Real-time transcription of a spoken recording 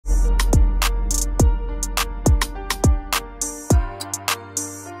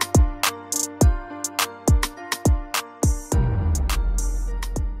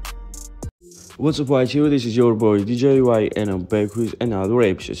What's up, YTV? This is your boy DJ Y, and I'm back with another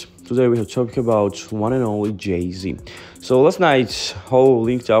episode. Today we have talking about one and only Jay-Z. So last night, Ho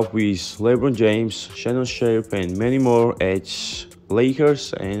linked up with Lebron James, Shannon Sharpe, and many more at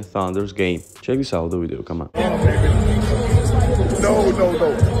Lakers and Thunder's game. Check this out, the video. Come on. No. I'm good. I'm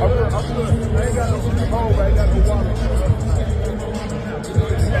good. I ain't got no home. I ain't got no water.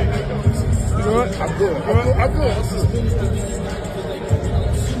 You know what? I'm good. I'm good.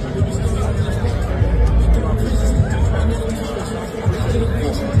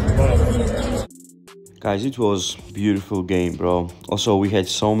 Guys, it was a beautiful game, bro. Also, we had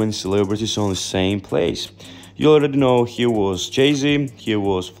so many celebrities on the same place. You already know, here was Jay-Z, here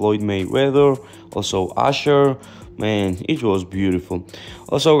was Floyd Mayweather, also Usher. Man, it was beautiful.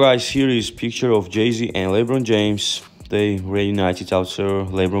 Also, guys, here is picture of Jay-Z and LeBron James. They reunited after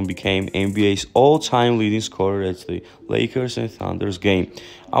LeBron became NBA's all-time leading scorer at the Lakers and Thunder's game.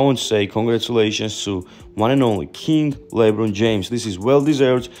 I want to say congratulations to one and only King LeBron James. This is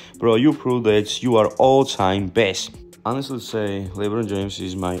well-deserved, bro. You proved that you are all-time best. Honestly say, LeBron James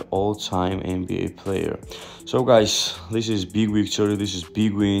is my all-time NBA player. So guys, this is big victory, this is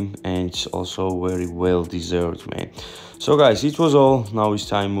big win, and it's also very well-deserved, man. So guys, it was all. Now it's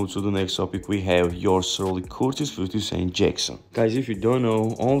time to move to the next topic. We have yours truly, Curtis 50 Cent Jackson. Guys, if you don't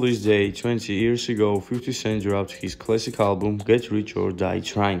know, on this day 20 years ago, 50 Cent dropped his classic album Get Rich or Die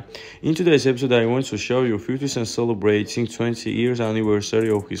Trying. In today's episode, I want to show you 50 Cent celebrating 20 years anniversary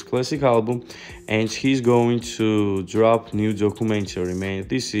of his classic album, and he's going to drop new documentary, man.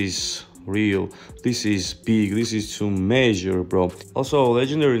 This is real, this is big, this is to measure, bro. Also,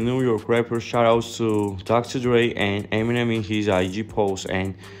 legendary New York rapper shoutouts to Dr. Dre and Eminem in his IG post,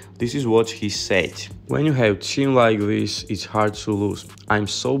 and this is what he said: when you have a team like this, it's hard to lose. I'm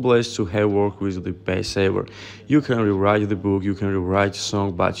so blessed to have worked with the best ever. You can rewrite the book, you can rewrite the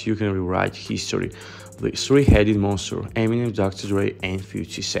song, but you can rewrite history. The three-headed monster, Eminem, Dr. Dre, and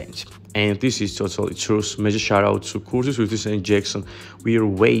 50 Cent. And this is totally true. Major shout out to Curtis 50 Cent Jackson. We are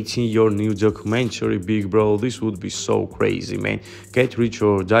waiting your new documentary, big bro. This would be so crazy, man. Get Rich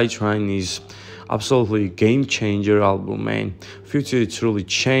or Die Trying is absolutely game changer album, man. 50 truly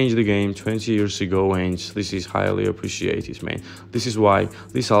changed the game 20 years ago, and this is highly appreciated, man. This is why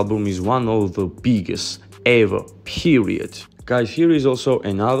this album is one of the biggest ever, period. Guys, here is also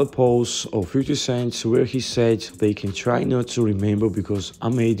another post of 50 Cent where he said they can try not to remember because I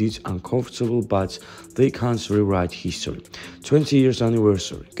made it uncomfortable, but they can't rewrite history. 20 years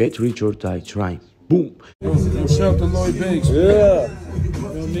anniversary, Get Rich or Die Trying. Boom. Shout out to Lloyd Banks. Yeah. You know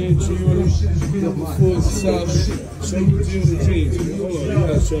what I mean? Full solid. Show me the jeans. Hold on, you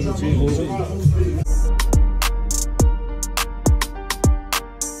gotta show me the jeans.